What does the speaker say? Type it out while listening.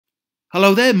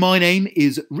Hello there, my name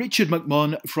is Richard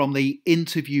McMunn from the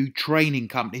interview training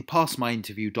company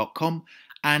passmyinterview.com,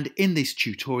 and in this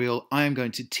tutorial I am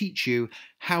going to teach you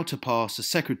how to pass a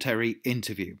secretary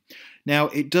interview. Now,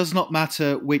 it does not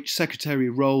matter which secretary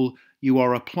role you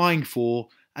are applying for,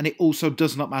 and it also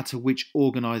does not matter which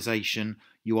organisation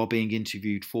you are being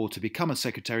interviewed for to become a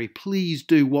secretary. Please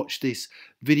do watch this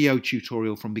video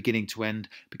tutorial from beginning to end,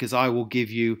 because I will give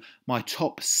you my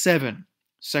top 7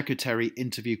 secretary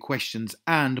interview questions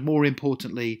and, more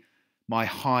importantly, my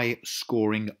high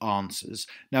scoring answers.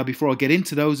 Now, before I get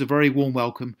into those, a very warm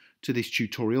welcome to this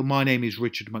tutorial. My name is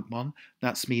Richard McMunn.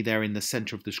 That's me there in the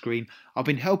center of the screen. I've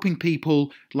been helping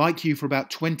people like you for about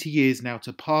 20 years now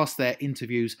to pass their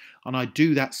interviews, and I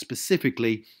do that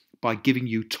specifically by giving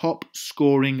you top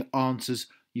scoring answers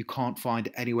you can't find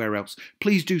anywhere else.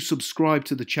 Please do subscribe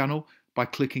to the channel by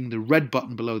clicking the red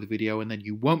button below the video, and then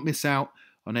you won't miss out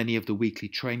on any of the weekly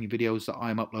training videos that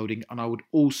I'm uploading. And I would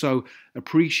also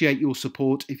appreciate your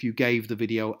support if you gave the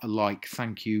video a like.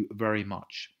 Thank you very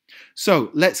much. So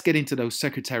let's get into those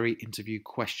secretary interview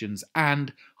questions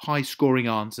and high scoring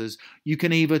answers. You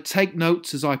can either take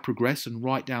notes as I progress and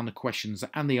write down the questions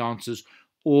and the answers,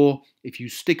 or if you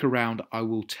stick around, I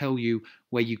will tell you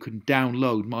where you can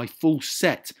download my full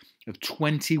set of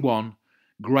 21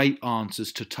 great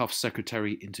answers to tough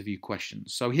secretary interview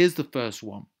questions. So here's the first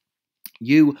one.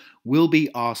 You will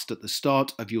be asked at the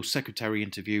start of your secretary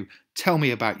interview, tell me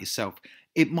about yourself.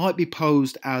 It might be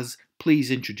posed as,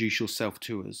 please introduce yourself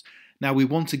to us. Now, we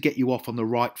want to get you off on the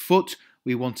right foot.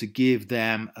 We want to give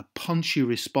them a punchy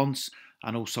response,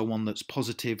 and also one that's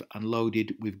positive and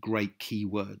loaded with great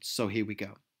keywords. So here we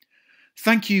go.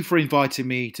 Thank you for inviting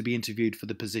me to be interviewed for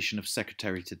the position of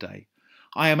secretary today.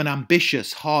 I am an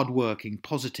ambitious, hard-working,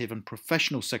 positive and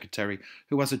professional secretary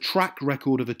who has a track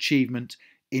record of achievement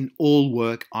in all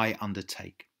work I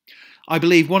undertake. I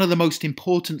believe one of the most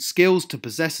important skills to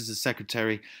possess as a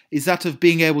secretary is that of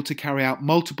being able to carry out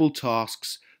multiple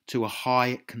tasks to a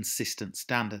high, consistent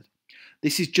standard.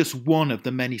 This is just one of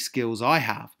the many skills I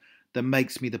have that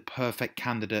makes me the perfect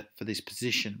candidate for this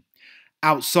position.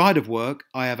 Outside of work,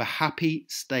 I have a happy,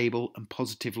 stable and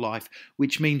positive life,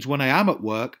 which means when I am at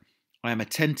work, I am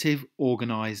attentive,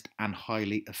 organised and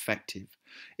highly effective.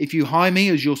 If you hire me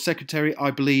as your secretary,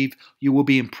 I believe you will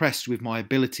be impressed with my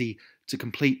ability to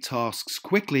complete tasks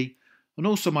quickly, and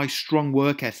also my strong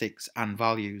work ethics and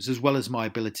values, as well as my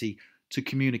ability to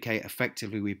communicate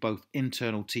effectively with both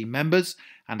internal team members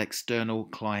and external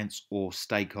clients or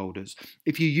stakeholders.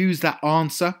 If you use that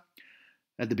answer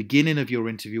at the beginning of your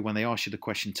interview when they ask you the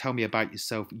question, tell me about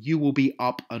yourself, you will be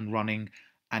up and running,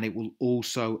 and it will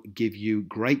also give you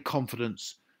great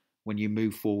confidence when you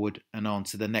move forward and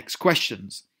answer the next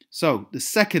questions. So the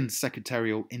second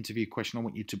secretarial interview question I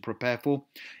want you to prepare for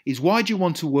is, why do you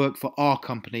want to work for our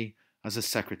company as a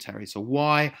secretary? So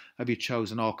why have you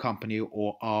chosen our company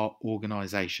or our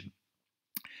organisation?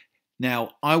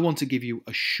 Now, I want to give you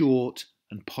a short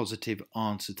and positive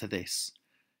answer to this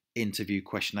interview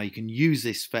question. Now, you can use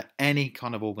this for any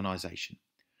kind of organisation.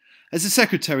 As a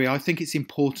secretary, I think it's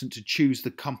important to choose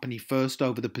the company first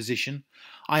over the position.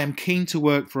 I am keen to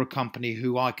work for a company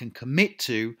who I can commit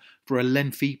to for a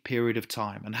lengthy period of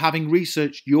time. And having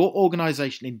researched your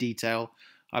organisation in detail,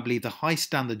 I believe the high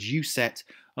standards you set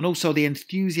and also the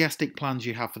enthusiastic plans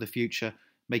you have for the future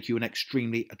make you an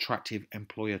extremely attractive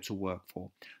employer to work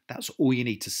for. That's all you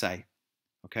need to say.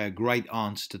 Okay, a great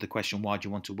answer to the question, why do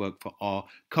you want to work for our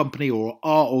company or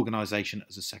our organisation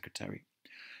as a secretary?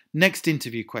 Next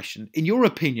interview question. In your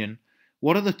opinion,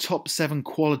 what are the top 7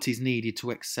 qualities needed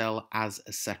to excel as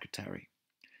a secretary?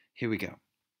 Here we go.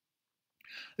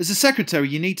 As a secretary,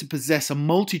 you need to possess a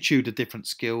multitude of different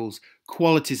skills,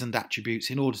 qualities and attributes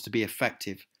in order to be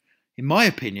effective. In my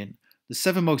opinion, the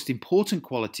 7 most important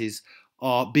qualities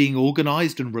are being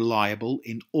organised and reliable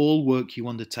in all work you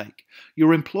undertake.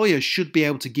 Your employer should be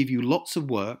able to give you lots of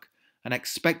work and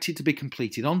expect it to be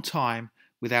completed on time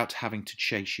without having to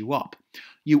chase you up.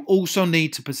 You also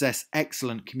need to possess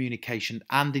excellent communication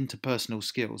and interpersonal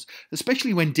skills,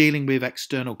 especially when dealing with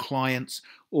external clients,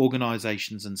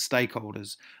 organisations and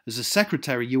stakeholders. As a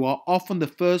secretary, you are often the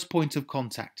first point of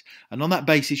contact, and on that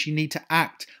basis you need to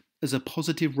act as a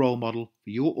positive role model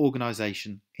for your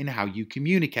organisation in how you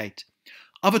communicate.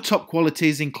 Other top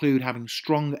qualities include having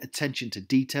strong attention to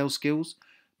detail skills,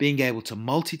 being able to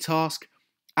multitask,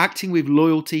 acting with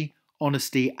loyalty,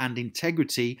 honesty and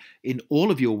integrity in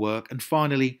all of your work, and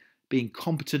finally, being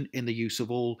competent in the use of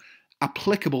all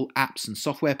applicable apps and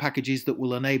software packages that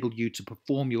will enable you to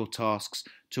perform your tasks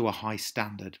to a high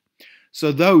standard.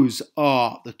 So those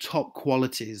are the top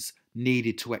qualities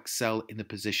needed to excel in the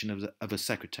position of a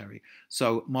secretary.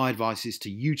 So my advice is to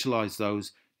utilize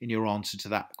those in your answer to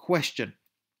that question.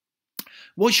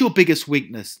 What's your biggest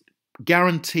weakness?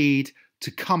 Guaranteed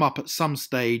to come up at some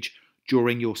stage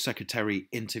during your secretary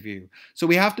interview. So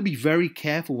we have to be very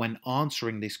careful when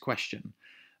answering this question.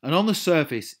 And on the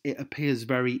surface, it appears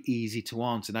very easy to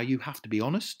answer. Now, you have to be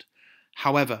honest.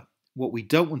 However, what we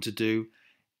don't want to do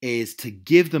is to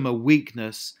give them a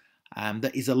weakness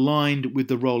that is aligned with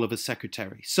the role of a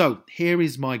secretary. So here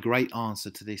is my great answer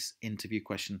to this interview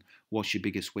question. What's your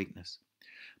biggest weakness?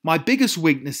 My biggest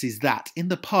weakness is that in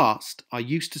the past, I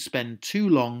used to spend too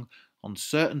long on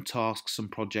certain tasks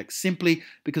and projects simply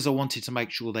because I wanted to make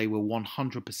sure they were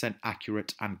 100%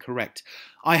 accurate and correct.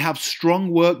 I have strong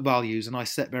work values and I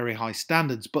set very high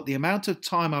standards, but the amount of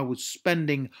time I was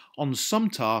spending on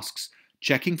some tasks,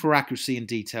 checking for accuracy and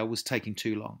detail, was taking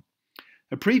too long.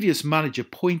 A previous manager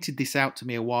pointed this out to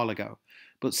me a while ago,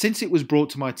 but since it was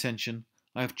brought to my attention,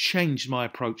 I have changed my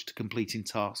approach to completing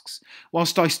tasks.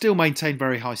 Whilst I still maintain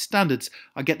very high standards,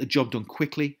 I get the job done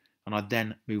quickly and I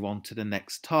then move on to the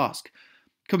next task.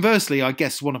 Conversely, I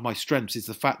guess one of my strengths is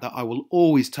the fact that I will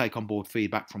always take on board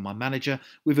feedback from my manager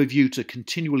with a view to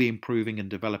continually improving and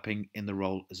developing in the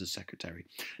role as a secretary.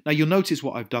 Now, you'll notice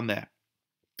what I've done there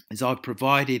is I've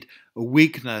provided a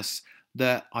weakness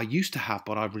that I used to have,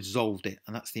 but I've resolved it,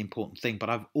 and that's the important thing. But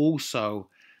I've also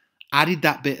added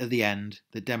that bit at the end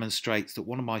that demonstrates that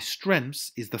one of my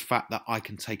strengths is the fact that I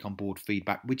can take on board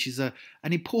feedback, which is an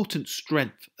important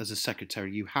strength as a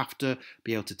secretary. You have to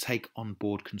be able to take on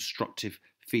board constructive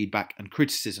feedback and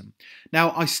criticism.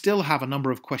 Now, I still have a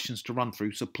number of questions to run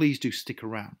through, so please do stick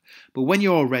around. But when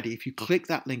you're all ready, if you click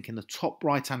that link in the top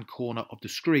right-hand corner of the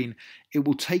screen, it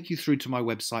will take you through to my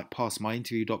website,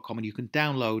 passmyinterview.com, and you can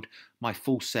download my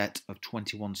full set of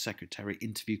 21 secretary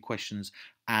interview questions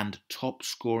and top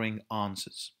scoring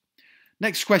answers.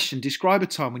 Next question, describe a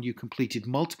time when you completed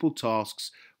multiple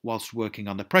tasks whilst working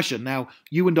under pressure. Now,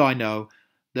 you and I know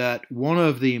that one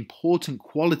of the important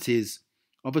qualities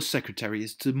of a secretary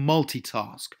is to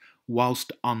multitask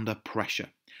whilst under pressure.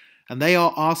 And they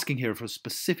are asking here for a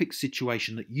specific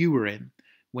situation that you were in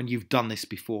when you've done this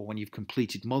before, when you've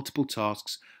completed multiple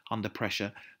tasks under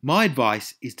pressure. My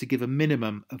advice is to give a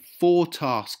minimum of 4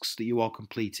 tasks that you are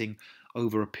completing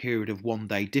over a period of one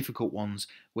day, difficult ones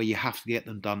where you have to get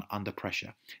them done under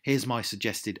pressure. Here's my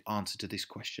suggested answer to this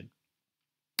question.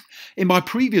 In my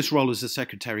previous role as a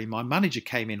secretary, my manager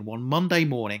came in one Monday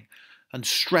morning and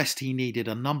stressed he needed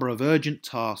a number of urgent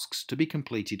tasks to be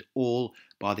completed all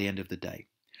by the end of the day.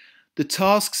 The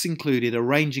tasks included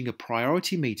arranging a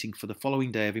priority meeting for the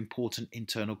following day of important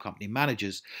internal company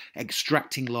managers,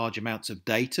 extracting large amounts of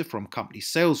data from company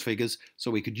sales figures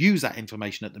so we could use that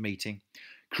information at the meeting,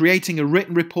 creating a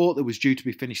written report that was due to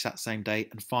be finished that same day,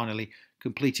 and finally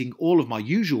completing all of my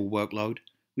usual workload,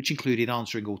 which included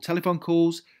answering all telephone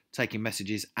calls, taking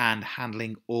messages and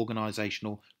handling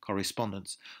organisational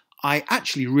correspondence. I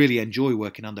actually really enjoy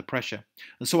working under pressure,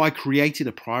 and so I created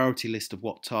a priority list of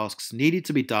what tasks needed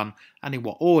to be done and in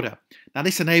what order. Now,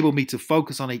 this enabled me to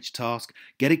focus on each task,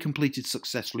 get it completed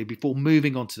successfully before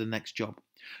moving on to the next job.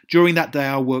 During that day,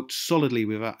 I worked solidly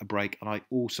without a break, and I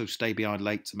also stayed behind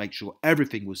late to make sure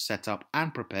everything was set up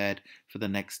and prepared for the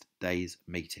next day's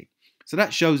meeting. So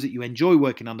that shows that you enjoy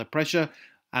working under pressure,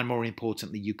 and more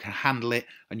importantly, you can handle it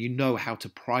and you know how to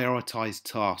prioritize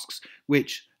tasks,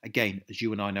 which, again, as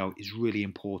you and I know, is really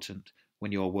important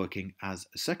when you're working as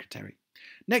a secretary.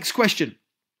 Next question.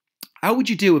 How would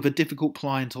you deal with a difficult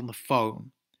client on the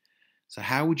phone? So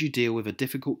how would you deal with a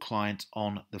difficult client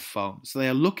on the phone? So they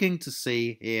are looking to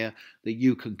see here that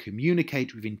you can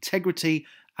communicate with integrity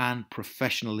and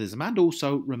professionalism and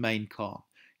also remain calm.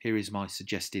 Here is my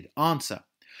suggested answer.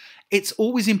 It's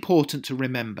always important to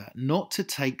remember not to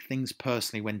take things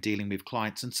personally when dealing with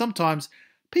clients, and sometimes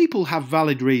people have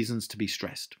valid reasons to be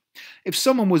stressed. If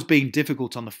someone was being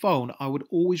difficult on the phone, I would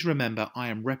always remember I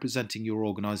am representing your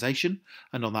organisation,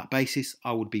 and on that basis,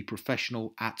 I would be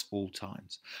professional at all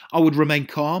times. I would remain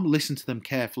calm, listen to them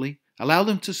carefully, allow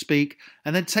them to speak,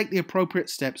 and then take the appropriate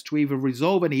steps to either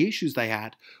resolve any issues they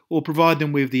had or provide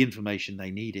them with the information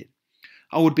they needed.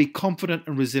 I would be confident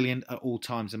and resilient at all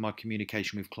times in my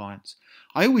communication with clients.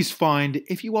 I always find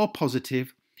if you are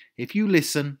positive, if you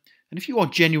listen, and if you are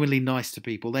genuinely nice to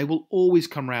people, they will always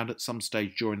come around at some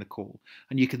stage during the call,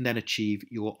 and you can then achieve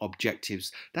your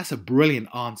objectives. That's a brilliant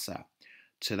answer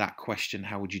to that question.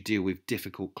 How would you deal with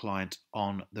difficult client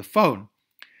on the phone?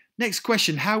 Next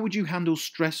question, how would you handle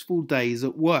stressful days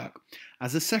at work?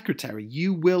 As a secretary,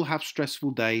 you will have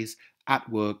stressful days at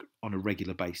work on a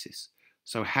regular basis.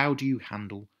 So how do you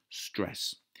handle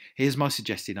stress? Here's my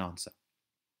suggested answer.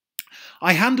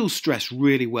 I handle stress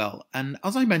really well, and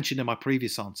as I mentioned in my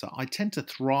previous answer, I tend to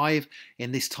thrive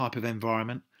in this type of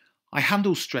environment. I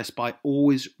handle stress by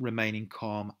always remaining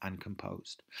calm and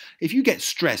composed. If you get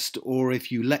stressed or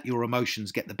if you let your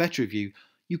emotions get the better of you,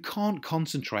 you can't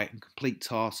concentrate and complete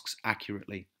tasks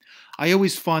accurately. I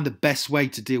always find the best way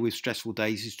to deal with stressful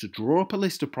days is to draw up a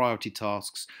list of priority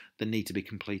tasks that need to be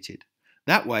completed.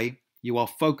 That way, you are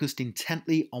focused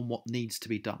intently on what needs to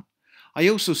be done. I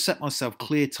also set myself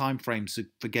clear timeframes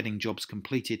for getting jobs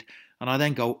completed, and I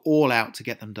then go all out to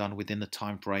get them done within the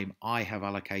time frame I have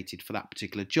allocated for that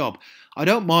particular job. I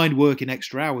don't mind working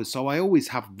extra hours, so I always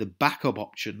have the backup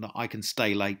option that I can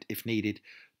stay late if needed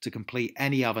to complete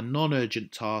any other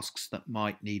non-urgent tasks that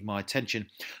might need my attention.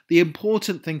 The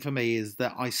important thing for me is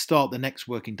that I start the next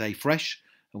working day fresh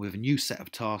and with a new set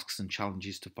of tasks and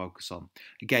challenges to focus on.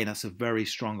 Again, that's a very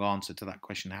strong answer to that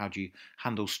question. How do you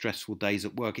handle stressful days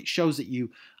at work? It shows that you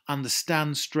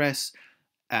understand stress,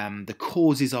 the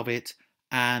causes of it,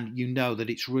 and you know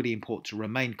that it's really important to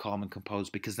remain calm and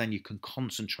composed, because then you can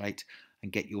concentrate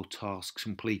and get your tasks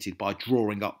completed by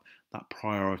drawing up that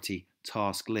priority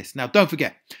task list. Now, don't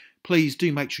forget, please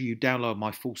do make sure you download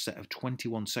my full set of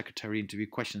 21 secretary interview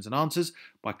questions and answers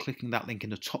by clicking that link in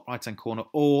the top right hand corner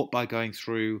or by going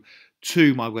through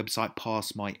to my website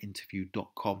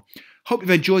passmyinterview.com. Hope you've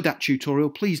enjoyed that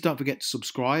tutorial. Please don't forget to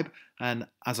subscribe, and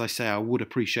as I say, I would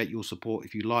appreciate your support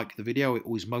if you like the video. It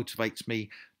always motivates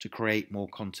me to create more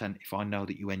content if I know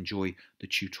that you enjoy the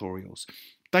tutorials.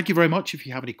 Thank you very much. If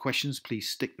you have any questions, please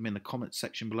stick them in the comments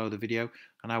section below the video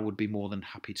and I would be more than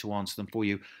happy to answer them for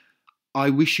you. I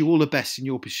wish you all the best in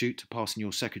your pursuit to passing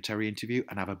your secretary interview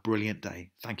and have a brilliant day.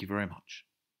 Thank you very much.